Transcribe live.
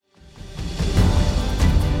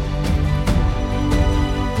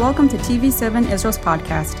Welcome to TV7 Israel's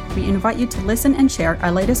podcast. We invite you to listen and share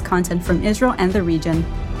our latest content from Israel and the region.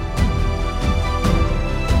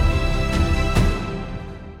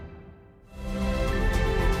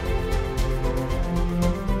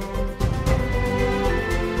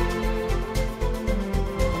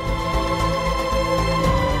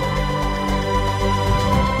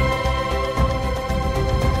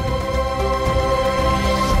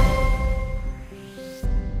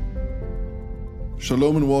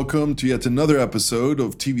 Shalom and welcome to yet another episode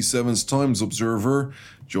of TV7's Times Observer.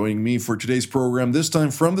 Joining me for today's program, this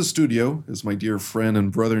time from the studio, is my dear friend and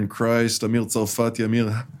brother in Christ, Amir Tzalfati.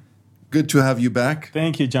 Amir, good to have you back.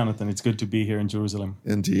 Thank you, Jonathan. It's good to be here in Jerusalem.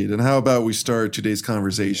 Indeed. And how about we start today's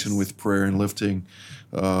conversation with prayer and lifting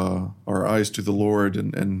our eyes to the Lord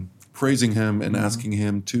and praising Him and asking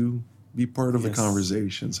Him to be part of the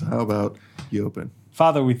conversation. So how about you open?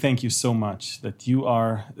 Father, we thank you so much that you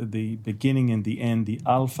are the beginning and the end, the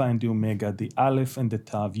Alpha and the Omega, the Aleph and the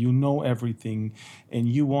Tav. You know everything, and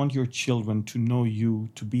you want your children to know you,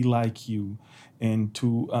 to be like you, and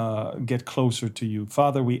to get closer to you.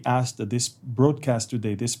 Father, we ask that this broadcast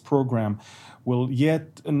today, this program, will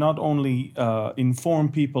yet not only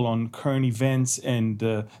inform people on current events and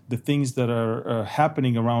the things that are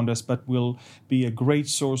happening around us, but will be a great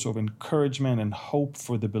source of encouragement and hope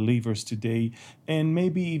for the believers today, and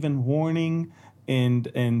maybe even warning and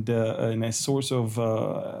a source of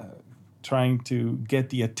trying to get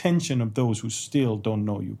the attention of those who still don't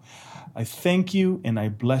know you. I thank you and I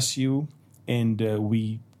bless you, and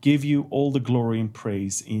we give you all the glory and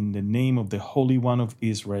praise in the name of the Holy One of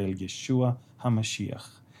Israel, Yeshua HaMashiach.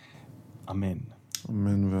 Amen.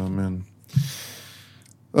 Amen. Amen.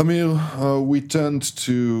 Amir, we tend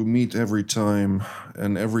to meet every time,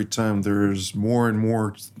 and every time there's more and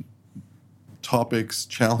more topics,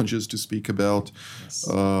 challenges to speak about,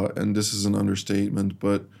 and this is an understatement,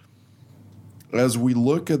 but as we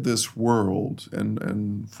look at this world,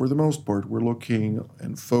 and for the most part, we're looking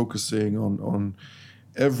and focusing on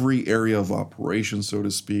every area of operation, so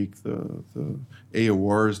to speak, the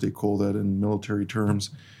AORs, they call that in military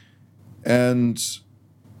terms. And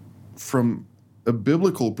from a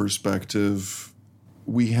biblical perspective,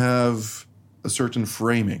 we have a certain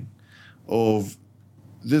framing of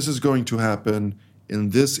this is going to happen,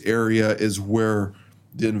 in this area is where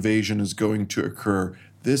the invasion is going to occur.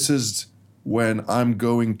 This is when I'm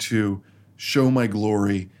going to show my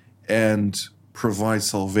glory and provide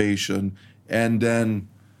salvation. And then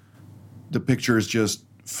the picture is just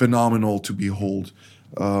phenomenal to behold.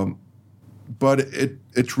 But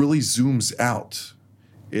it really zooms out.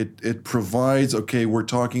 It provides, okay, we're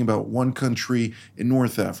talking about one country in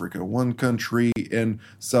North Africa, one country in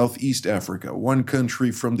Southeast Africa, one country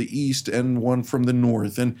from the east and one from the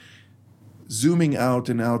north. And zooming out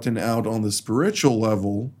and out and out on the spiritual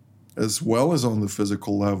level, as well as on the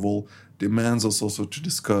physical level, demands us also to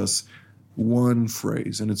discuss one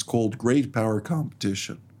phrase, and it's called great power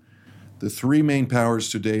competition. The three main powers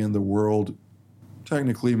today in the world,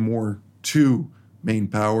 technically more two main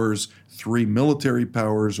powers, three military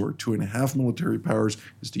powers or 2.5 military powers,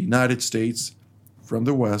 is the United States from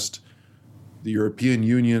the west, the European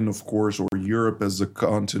Union, of course, or Europe as a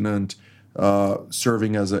continent,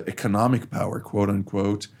 serving as an economic power, quote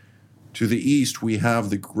unquote. To the east, we have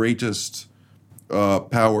the greatest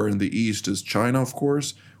power in the east is China, of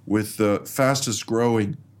course, with the fastest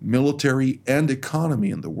growing military and economy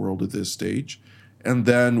in the world at this stage. And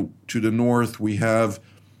then to the north, we have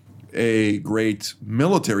a great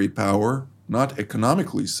military power, not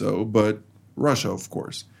economically so, but Russia, of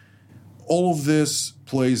course. All of this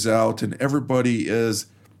plays out, and everybody is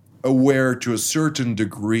aware to a certain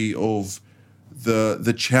degree of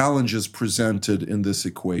the challenges presented in this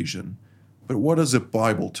equation. But what does the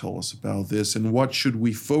Bible tell us about this, and what should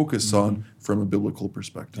we focus on from a biblical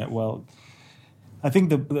perspective? Yeah, well, I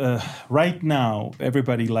think right now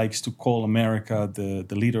everybody likes to call America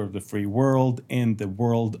the leader of the free world and the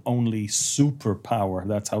world-only superpower.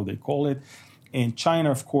 That's how they call it. And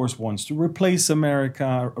China, of course, wants to replace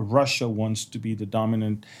America. Russia wants to be the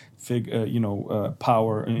dominant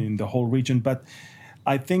power in the whole region. But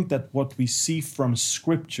I think that what we see from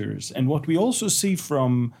scriptures and what we also see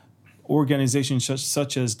from organizations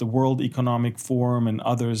such as the World Economic Forum and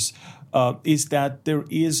others is that there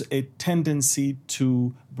is a tendency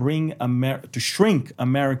to shrink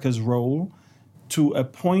America's role to a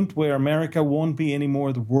point where America won't be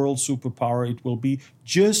anymore the world superpower. It will be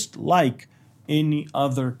just like any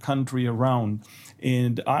other country around.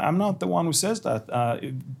 And I'm not the one who says that.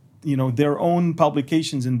 Their own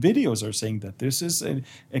publications and videos are saying that this is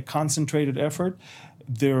a concentrated effort.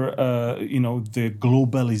 the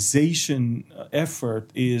globalization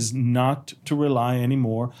effort is not to rely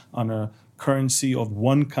anymore on a currency of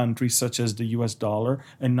one country, such as the US dollar,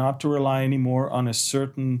 and not to rely anymore on a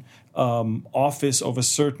certain office of a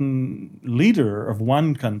certain leader of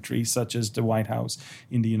one country, such as the White House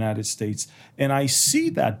in the United States. And I see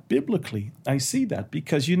that biblically. I see that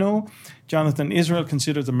because, Jonathan, Israel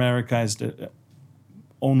considers America as the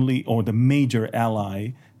only or the major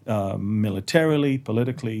ally militarily,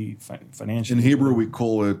 politically, financially. In Hebrew, we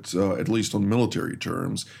call it, at least on military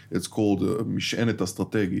terms, it's called Mishenet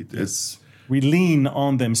Strategit. It's we lean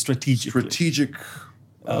on them strategically. Strategic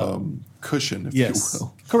cushion, if you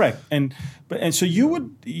will. Correct. And so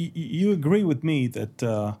you agree with me that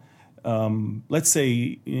let's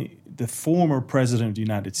say the former president of the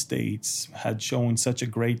United States had shown such a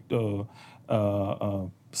great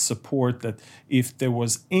support that if there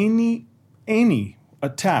was any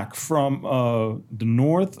attack from the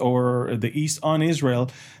north or the east on Israel,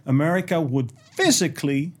 America would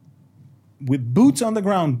physically, with boots on the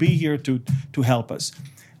ground, be here to help us.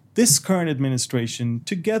 This current administration,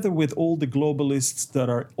 together with all the globalists that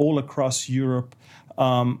are all across Europe,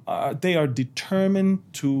 they are determined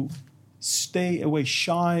to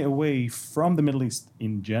shy away from the Middle East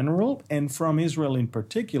in general and from Israel in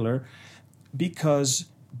particular, because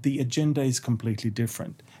the agenda is completely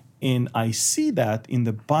different. And I see that in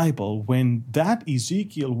the Bible. When that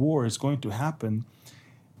Ezekiel war is going to happen,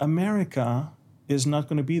 America is not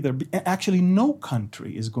going to be there. Actually, no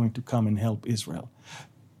country is going to come and help Israel.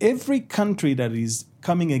 Every country that is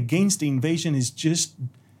coming against the invasion is just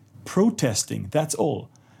protesting. That's all.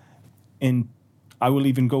 And I will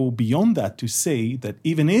even go beyond that to say that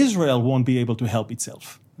even Israel won't be able to help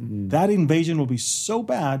itself. Mm-hmm. That invasion will be so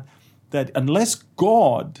bad that unless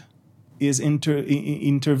God is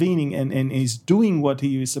intervening and is doing what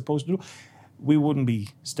he is supposed to do, we wouldn't be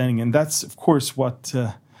standing. And that's, of course, what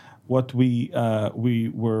we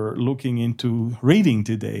were looking into reading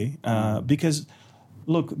today. Because,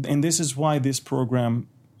 look, and this is why this program,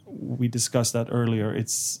 we discussed that earlier,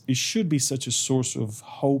 it should be such a source of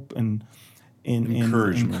hope and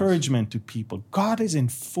encouragement to people. God is in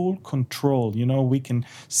full control. We can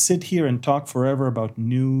sit here and talk forever about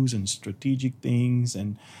news and strategic things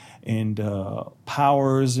and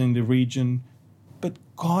powers in the region, but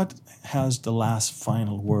God has the last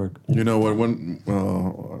final word. You know what? When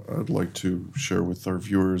I'd like to share with our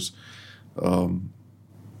viewers,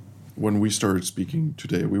 when we started speaking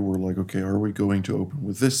today, we were like, okay, are we going to open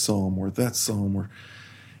with this psalm or that psalm?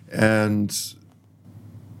 And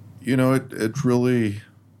it really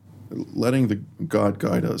letting the God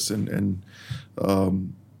guide us and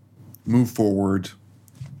move forward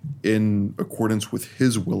in accordance with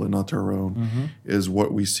his will and not our own is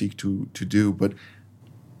what we seek to do. But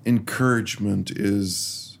encouragement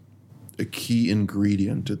is a key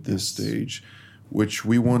ingredient at this stage, which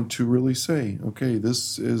we want to really say, okay,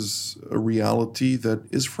 this is a reality that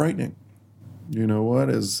is frightening. You know what?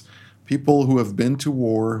 As people who have been to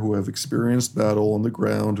war, who have experienced battle on the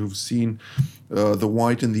ground, who've seen the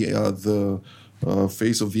white in the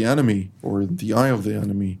face of the enemy or the eye of the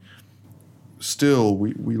enemy, still,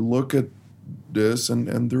 we look at this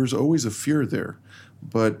and there's always a fear there.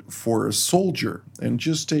 But for a soldier, and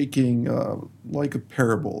just taking like a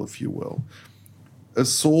parable, if you will, a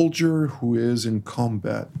soldier who is in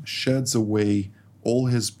combat sheds away all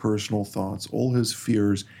his personal thoughts, all his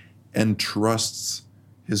fears, and trusts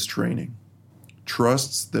his training.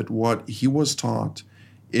 Trusts that what he was taught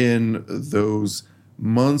in those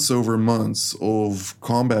months over months of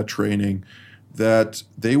combat training, that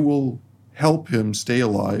they will help him stay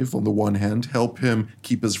alive on the one hand, help him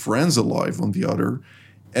keep his friends alive on the other,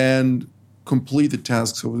 and complete the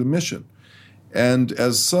tasks of the mission. And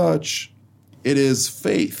as such, it is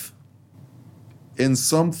faith in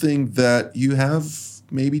something that you have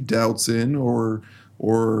maybe doubts in, or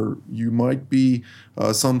you might be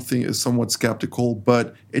somewhat skeptical,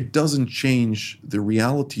 but it doesn't change the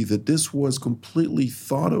reality that this was completely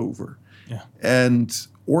thought over and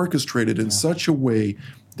orchestrated in such a way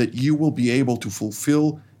that you will be able to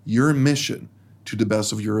fulfill your mission to the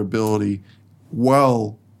best of your ability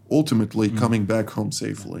while ultimately coming back home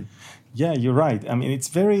safely. Yeah, you're right. I mean,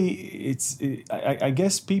 I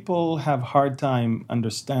guess people have a hard time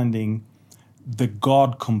understanding the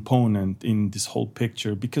God component in this whole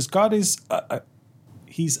picture, because God is,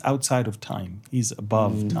 he's outside of time. He's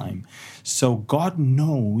above time. So God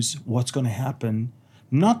knows what's going to happen,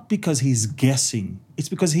 not because he's guessing. It's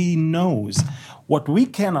because he knows what we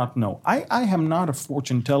cannot know. I am not a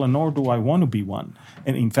fortune teller, nor do I want to be one.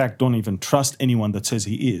 And in fact, don't even trust anyone that says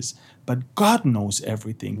he is. but God knows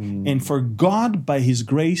everything. And for God, by His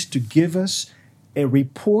grace, to give us a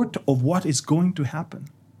report of what is going to happen.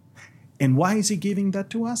 And why is He giving that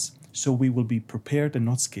to us? So we will be prepared and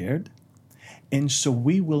not scared. And so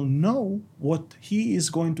we will know what He is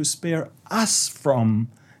going to spare us from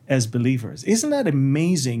as believers. Isn't that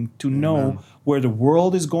amazing to know where the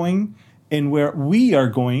world is going and where we are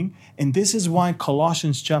going? And this is why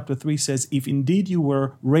Colossians chapter 3 says, if indeed you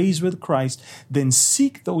were raised with Christ, then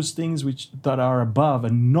seek those things that are above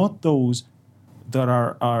and not those that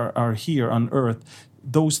are here on earth.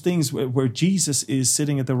 Those things where Jesus is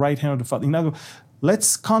sitting at the right hand of the Father. In other words,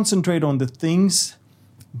 let's concentrate on the things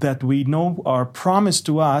that we know are promised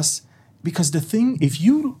to us, because the thing, if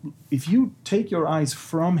you take your eyes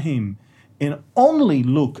from Him and only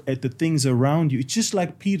look at the things around you, it's just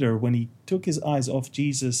like Peter when he took his eyes off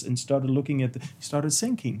Jesus and started looking at he started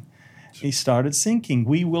sinking. He started sinking.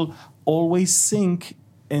 We will always sink,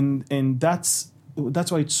 and that's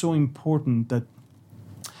why it's so important that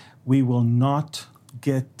we will not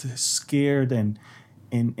get scared and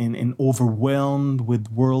overwhelmed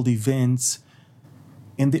with world events.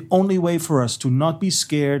 And the only way for us to not be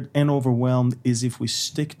scared and overwhelmed is if we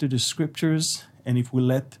stick to the Scriptures and if we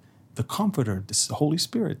let the Comforter, the Holy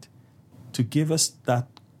Spirit, to give us that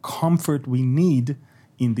comfort we need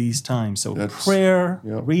in these times. So prayer,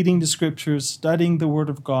 reading the Scriptures, studying the Word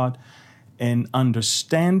of God, and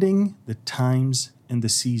understanding the times and the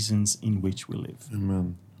seasons in which we live.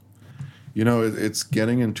 Amen. You know, it's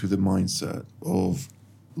getting into the mindset of,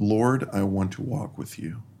 Lord, I want to walk with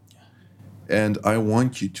you. And I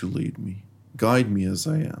want you to lead me, guide me as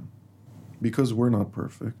I am. Because we're not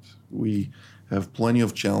perfect. We have plenty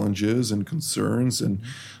of challenges and concerns. And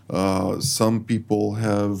some people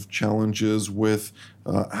have challenges with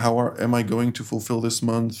am I going to fulfill this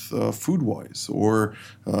month food-wise? Or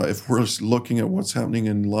if we're looking at what's happening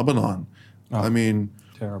in Lebanon. I mean,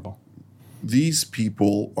 terrible. These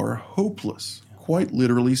people are hopeless, quite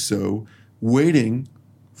literally so, waiting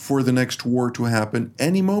for the next war to happen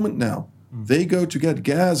any moment now. They go to get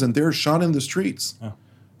gas and they're shot in the streets. Yeah.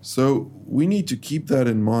 So we need to keep that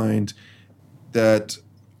in mind, that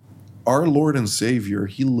our Lord and Savior,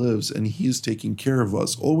 He lives and He is taking care of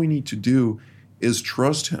us. All we need to do is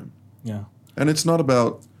trust Him. Yeah. And it's not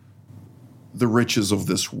about the riches of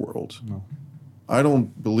this world. No. I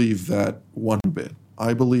don't believe that one bit.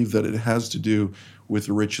 I believe that it has to do with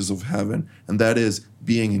the riches of heaven, and that is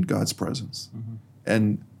being in God's presence.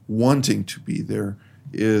 And wanting to be there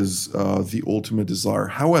is the ultimate desire.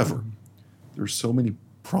 However, there's so many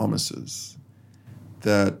promises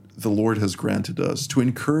that the Lord has granted us to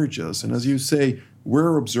encourage us. And as you say,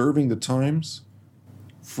 we're observing the times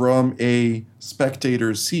from a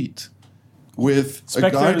spectator's seat with a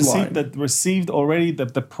guideline. Seat that received already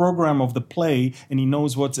the program of the play, and he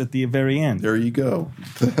knows what's at the very end. There you go.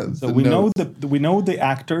 So we know the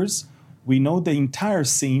actors. We know the entire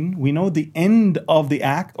scene. We know the end of the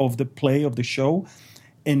act, of the play, of the show.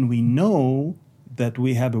 And we know that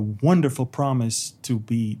we have a wonderful promise to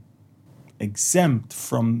be exempt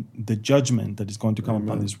from the judgment that is going to come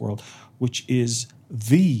upon this world, which is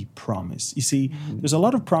the promise. You see, there's a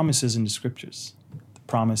lot of promises in the Scriptures. The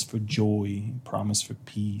promise for joy, promise for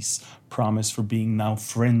peace, promise for being now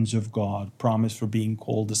friends of God, promise for being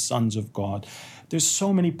called the sons of God. There's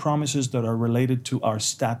so many promises that are related to our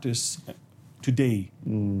status today.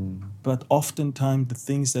 But oftentimes the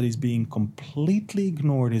things that is being completely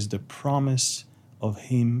ignored is the promise of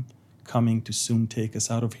Him coming to soon take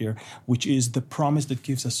us out of here, which is the promise that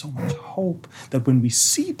gives us so much hope that when we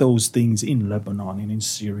see those things in Lebanon and in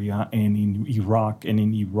Syria and in Iraq and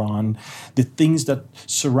in Iran, the things that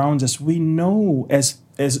surround us, we know as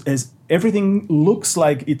everything looks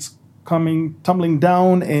like it's tumbling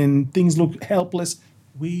down and things look helpless,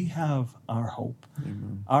 we have our hope.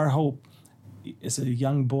 Our hope. As a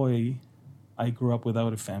young boy, I grew up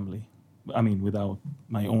without a family. Without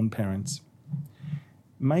my own parents.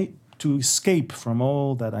 To escape from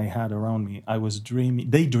all that I had around me, I was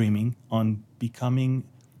daydreaming on becoming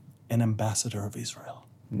an ambassador of Israel,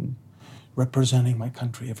 representing my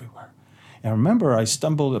country everywhere. And I remember I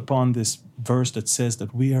stumbled upon this verse that says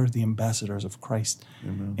that we are the ambassadors of Christ.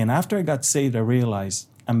 Amen. And after I got saved, I realized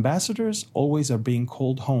ambassadors always are being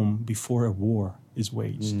called home before a war is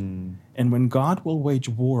waged. And when God will wage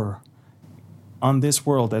war on this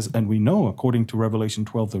world, and we know according to Revelation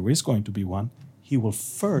 12 there is going to be one, He will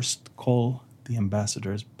first call the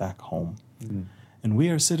ambassadors back home. And we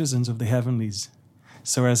are citizens of the heavenlies.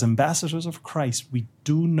 So as ambassadors of Christ, we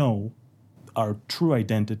do know our true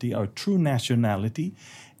identity, our true nationality.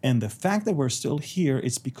 And the fact that we're still here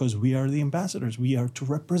is because we are the ambassadors. We are to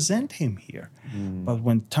represent him here. But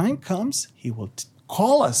when time comes, he will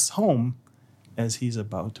call us home as he's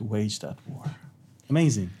about to wage that war.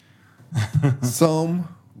 Amazing.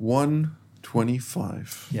 Psalm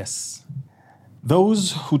 125. Yes.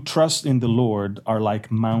 Those who trust in the Lord are like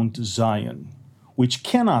Mount Zion, which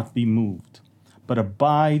cannot be moved, but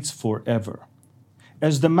abides forever.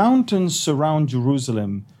 As the mountains surround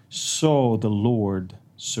Jerusalem, so the Lord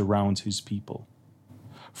surrounds his people.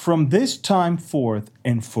 From this time forth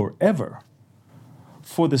and forever,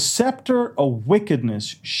 for the scepter of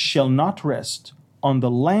wickedness shall not rest on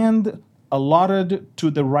the land allotted to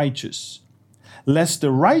the righteous, lest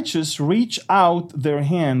the righteous reach out their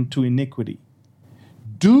hand to iniquity.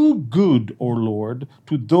 Do good, O Lord,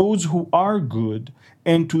 to those who are good,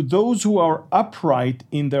 and to those who are upright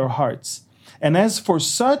in their hearts. And as for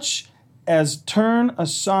such as turn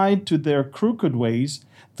aside to their crooked ways,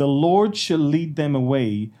 the Lord shall lead them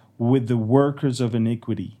away with the workers of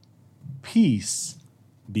iniquity. Peace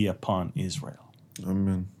be upon Israel.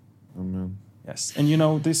 Amen. Amen. Yes.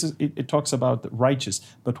 And this is it talks about the righteous,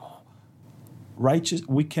 but righteous,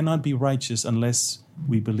 we cannot be righteous unless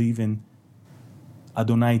we believe in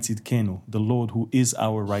Adonai Tzidkenu, the Lord who is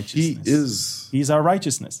our righteousness. He is our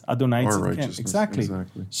righteousness. Adonai our Tzidkenu. righteousness. Exactly.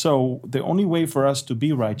 So the only way for us to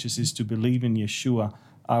be righteous is to believe in Yeshua,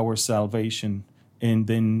 our salvation. And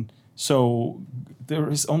then, so there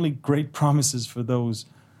is only great promises for those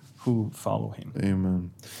who follow him.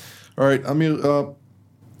 Amen. All right, Amir,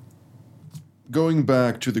 going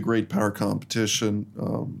back to the great power competition,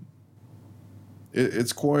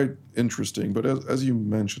 it's quite interesting, but as you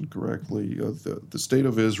mentioned correctly, the state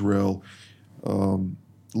of Israel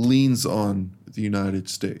leans on the United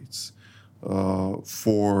States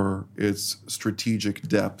for its strategic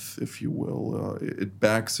depth, if you will. It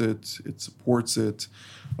backs it, it supports it,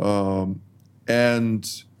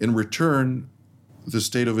 and in return, the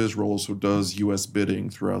state of Israel also does U.S. bidding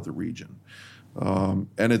throughout the region.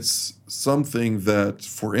 And it's something that,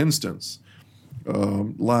 for instance,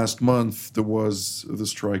 last month there was the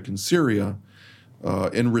strike in Syria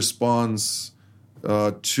in response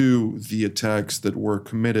to the attacks that were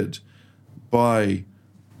committed by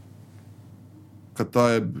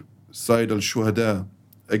Kataib Said al-Shuhada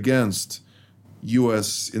against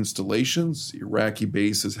U.S. installations, Iraqi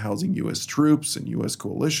bases housing U.S. troops and U.S.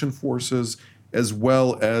 coalition forces, as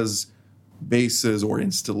well as bases or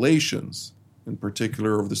installations, in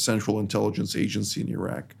particular of the Central Intelligence Agency in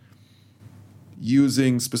Iraq,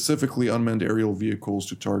 using specifically unmanned aerial vehicles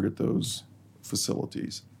to target those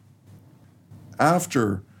facilities.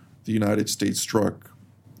 After the United States struck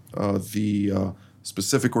the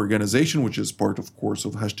specific organization, which is part, of course,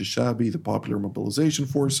 of Hashd Shabi, the Popular Mobilization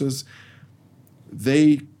Forces,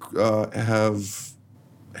 they have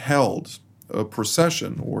held a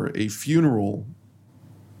procession or a funeral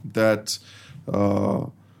that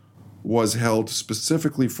was held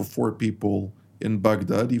specifically for 4 people in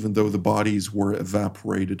Baghdad, even though the bodies were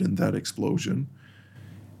evaporated in that explosion.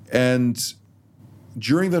 And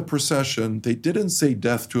during that procession, they didn't say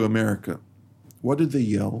death to America. What did they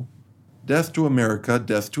yell? Death to America,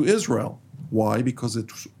 death to Israel. Why? Because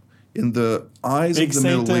it's in the eyes Big of the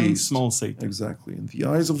Satan, Middle East. Small Satan. Exactly. In the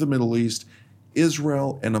eyes of the Middle East,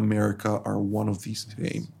 Israel and America are one of the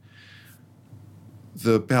same.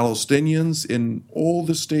 The Palestinians, in all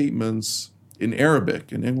the statements, in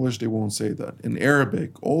Arabic, in English they won't say that, in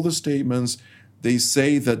Arabic, all the statements, they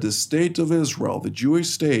say that the state of Israel, the Jewish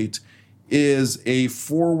state, is a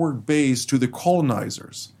forward base to the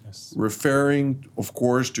colonizers, referring, of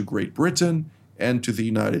course, to Great Britain and to the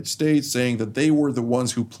United States, saying that they were the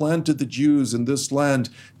ones who planted the Jews in this land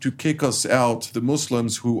to kick us out, the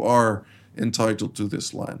Muslims who are entitled to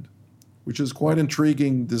this land, which is quite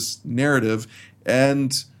intriguing, this narrative.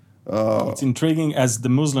 And it's intriguing as the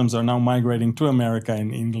Muslims are now migrating to America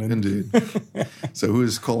and England. Indeed. So who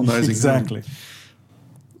is colonizing exactly. them?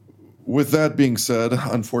 With that being said,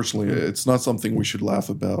 unfortunately, it's not something we should laugh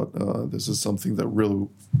about. This is something that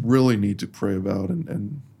really need to pray about.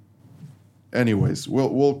 And anyways,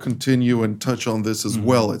 we'll continue and touch on this as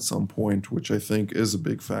well at some point, which I think is a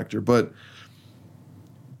big factor. But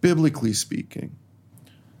biblically speaking,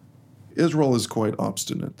 Israel is quite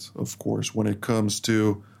obstinate, of course, when it comes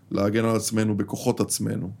to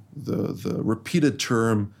the repeated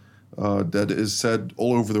term that is said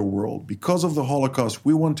all over the world. Because of the Holocaust,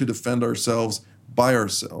 we want to defend ourselves by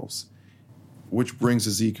ourselves, which brings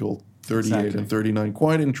Ezekiel 38 and 39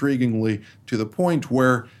 quite intriguingly to the point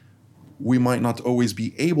where we might not always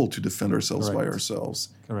be able to defend ourselves by ourselves.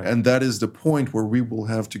 Correct. And that is the point where we will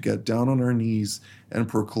have to get down on our knees and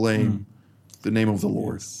proclaim the name of the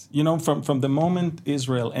Lord. Yes. You know, from the moment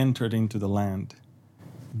Israel entered into the land,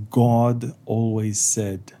 God always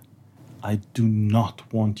said, I do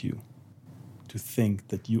not want you to think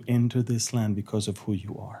that you enter this land because of who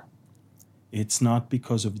you are. It's not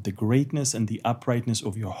because of the greatness and the uprightness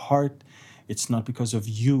of your heart. It's not because of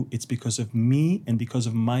you. It's because of me and because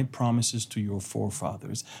of my promises to your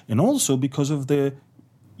forefathers. And also because of the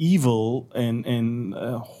evil and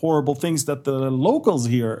horrible things that the locals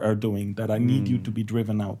here are doing that I need you to be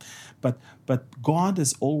driven out. But God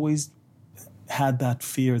has always had that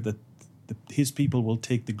fear that his people will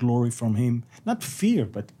take the glory from him. Not fear,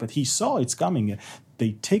 but he saw it's coming.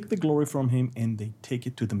 They take the glory from him and they take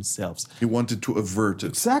it to themselves. He wanted to avert it.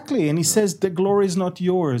 Exactly. And he says, the glory is not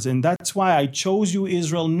yours. And that's why I chose you,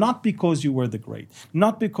 Israel, not because you were the great,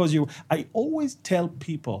 not because you... I always tell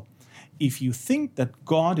people, if you think that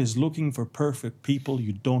God is looking for perfect people,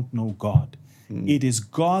 you don't know God. It is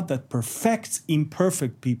God that perfects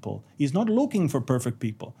imperfect people. He's not looking for perfect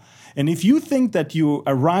people. And if you think that you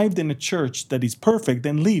arrived in a church that is perfect,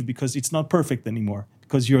 then leave, because it's not perfect anymore,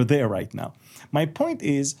 because you're there right now. My point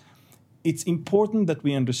is, it's important that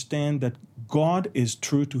we understand that God is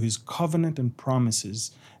true to his covenant and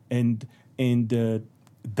promises. And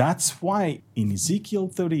that's why in Ezekiel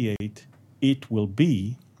 38, it will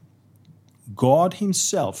be God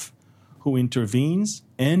himself who intervenes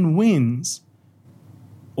and wins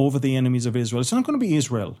over the enemies of Israel. It's not going to be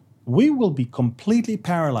Israel. We will be completely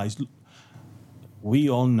paralyzed. We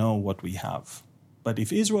all know what we have. But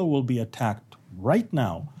if Israel will be attacked right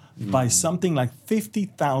now by something like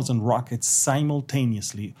 50,000 rockets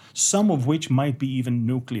simultaneously, some of which might be even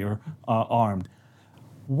nuclear armed,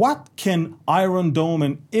 what can Iron Dome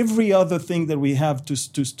and every other thing that we have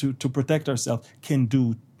to protect ourselves can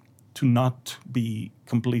do to not be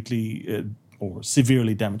completely or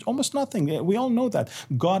severely damaged? Almost nothing. We all know that.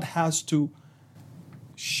 God has to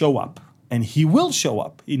show up, and he will show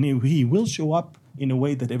up. He will show up in a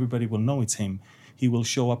way that everybody will know it's him. He will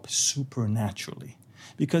show up supernaturally.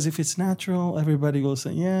 Because if it's natural, everybody will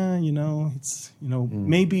say, yeah,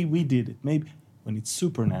 maybe we did it. Maybe. When it's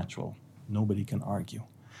supernatural, nobody can argue.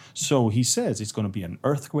 So he says it's going to be an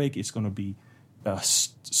earthquake. It's going to be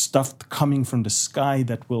stuff coming from the sky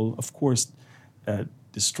that will, of course,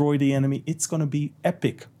 destroy the enemy. It's going to be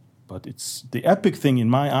epic. But it's the epic thing in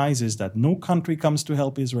my eyes is that no country comes to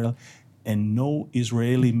help Israel, and no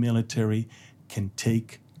Israeli military can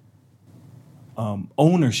take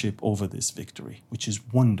ownership over this victory, which is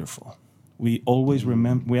wonderful. We always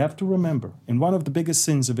remember. We have to remember. And one of the biggest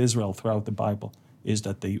sins of Israel throughout the Bible is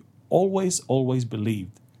that they always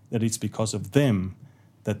believed that it's because of them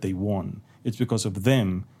that they won. It's because of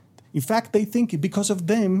them. In fact, they think because of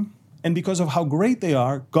them and because of how great they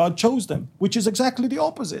are, God chose them, which is exactly the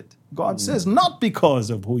opposite. God says, not because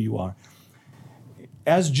of who you are.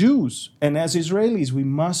 As Jews and as Israelis, we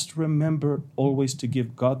must remember always to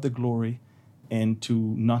give God the glory and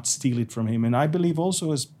to not steal it from him. And I believe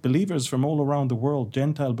also as believers from all around the world,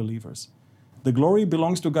 Gentile believers, the glory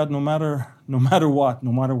belongs to God no matter what,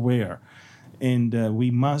 no matter where. And we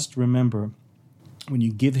must remember, when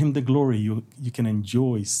you give him the glory, you can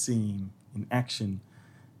enjoy seeing in action.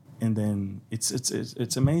 And then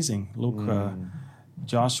it's amazing. Look,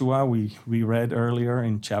 Joshua, we read earlier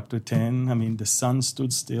in chapter 10, I mean, the sun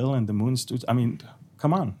stood still and the moon stood, I mean,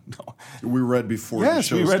 come on. We read before the show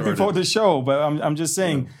Yes, we read started. before the show, but I'm just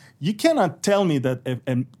saying, you cannot tell me that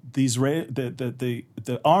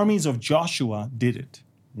the armies of Joshua did it.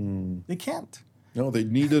 They can't. No, they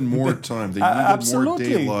needed more time. They needed more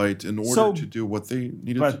daylight in order to do what they needed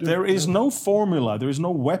to do. But there is no formula. There is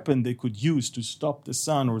no weapon they could use to stop the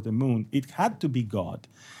sun or the moon. It had to be God.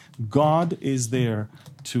 God is there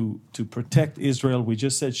to protect Israel. We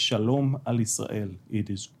just said Shalom al Israel. It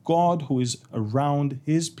is God who is around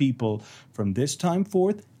his people from this time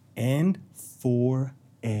forth and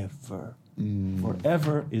forever.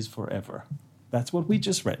 Forever is forever. That's what we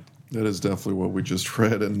just read. That is definitely what we just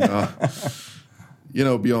read. And,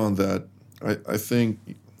 beyond that, I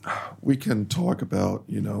think we can talk about,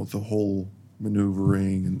 the whole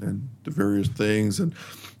maneuvering and the various things and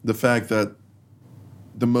the fact that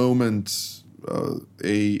the moment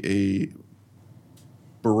a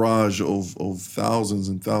barrage of thousands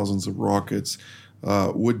and thousands of rockets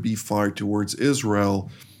would be fired towards Israel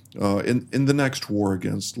in the next war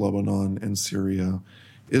against Lebanon and Syria,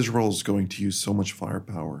 Israel is going to use so much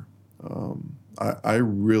firepower. I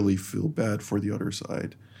really feel bad for the other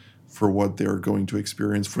side, for what they're going to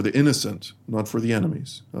experience, for the innocent, not for the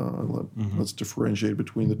enemies. Let's differentiate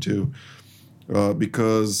between the two,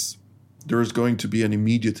 because there is going to be an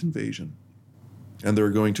immediate invasion. And they're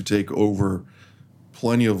going to take over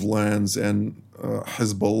plenty of lands, and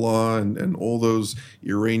Hezbollah and all those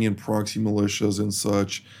Iranian proxy militias and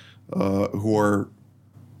such who are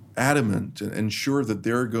adamant and sure that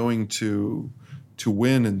they're going to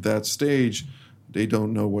win in that stage, they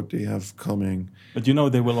don't know what they have coming. But you know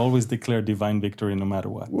they will always declare divine victory no matter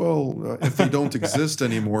what. Well, if they don't exist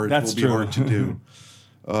anymore, it will be hard to do.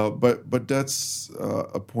 But that's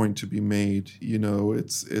a point to be made. You know,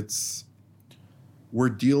 it's we're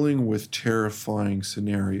dealing with terrifying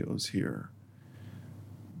scenarios here.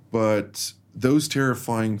 But those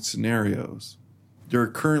terrifying scenarios, they're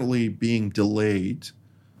currently being delayed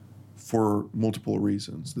for multiple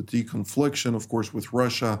reasons. The deconfliction, of course, with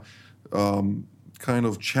Russia kind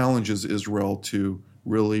of challenges Israel to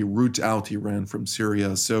really root out Iran from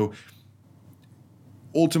Syria. So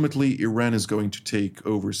ultimately, Iran is going to take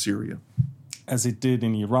over Syria. As it did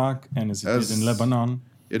in Iraq and as it did in Lebanon.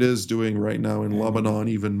 It is doing right now in Lebanon,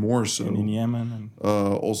 even more so. And in Yemen.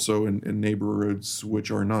 Also in neighborhoods which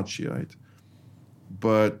are not Shiite.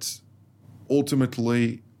 But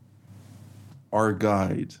ultimately, our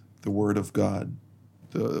guide, the Word of God,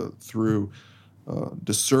 through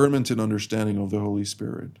discernment and understanding of the Holy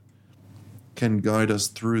Spirit, can guide us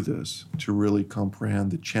through this to really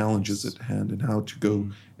comprehend the challenges at hand and how to go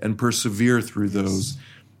and persevere through those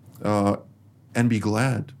and be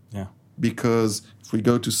glad. Yeah. Because if we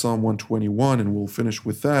go to Psalm 121, and we'll finish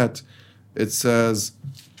with that, it says,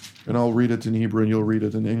 and I'll read it in Hebrew and you'll read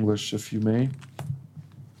it in English if you may.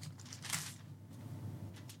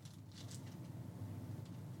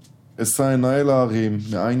 אשא עיני להרים,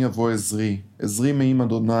 מאין יבוא עזרי? עזרי מעם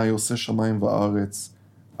אדוני עושה שמיים וארץ.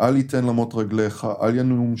 אל יתן למוט רגליך, אל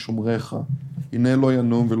ינום שומריך. הנה לא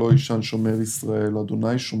ינום ולא ישן שומר ישראל.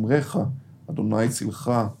 אדוני שומריך, אדוני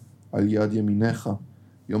צילך, על יד ימיניך.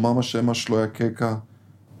 יומם השמש לא יככה,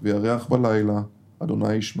 וירח בלילה.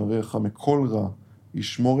 אדוני ישמרך מכל רע,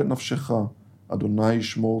 ישמור את נפשך. אדוני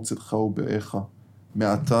ישמור צאתך ובאך,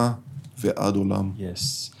 מעתה ועד עולם.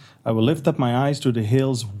 Yes. I will lift up my eyes to the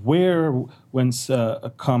hills, whence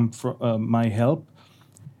come my help.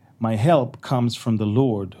 My help comes from the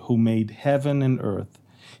Lord, who made heaven and earth.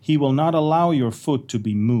 He will not allow your foot to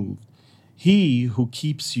be moved. He who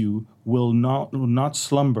keeps you will not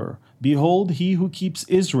slumber. Behold, he who keeps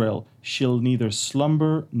Israel shall neither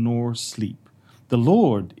slumber nor sleep. The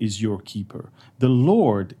Lord is your keeper. The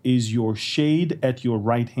Lord is your shade at your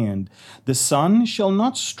right hand. The sun shall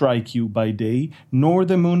not strike you by day, nor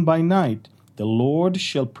the moon by night. The Lord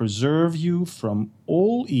shall preserve you from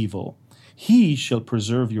all evil. He shall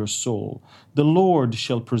preserve your soul. The Lord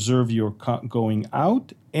shall preserve your going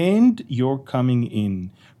out and your coming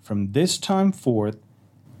in, from this time forth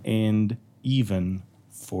and even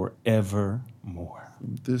forevermore.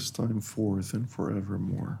 From this time forth and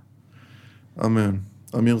forevermore. Amen.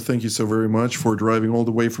 Amir, thank you so very much for driving all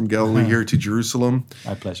the way from Galilee here to Jerusalem.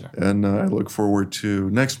 My pleasure. And I look forward to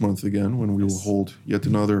next month again when we will hold yet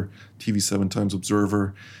another TV7 Times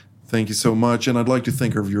Observer. Thank you so much. And I'd like to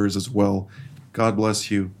thank our viewers as well. God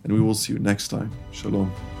bless you, and we will see you next time.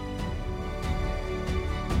 Shalom.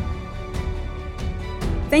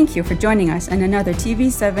 Thank you for joining us in another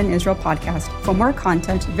TV7 Israel podcast. For more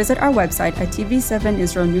content, visit our website at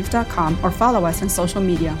tv7israelnews.com or follow us on social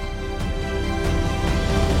media.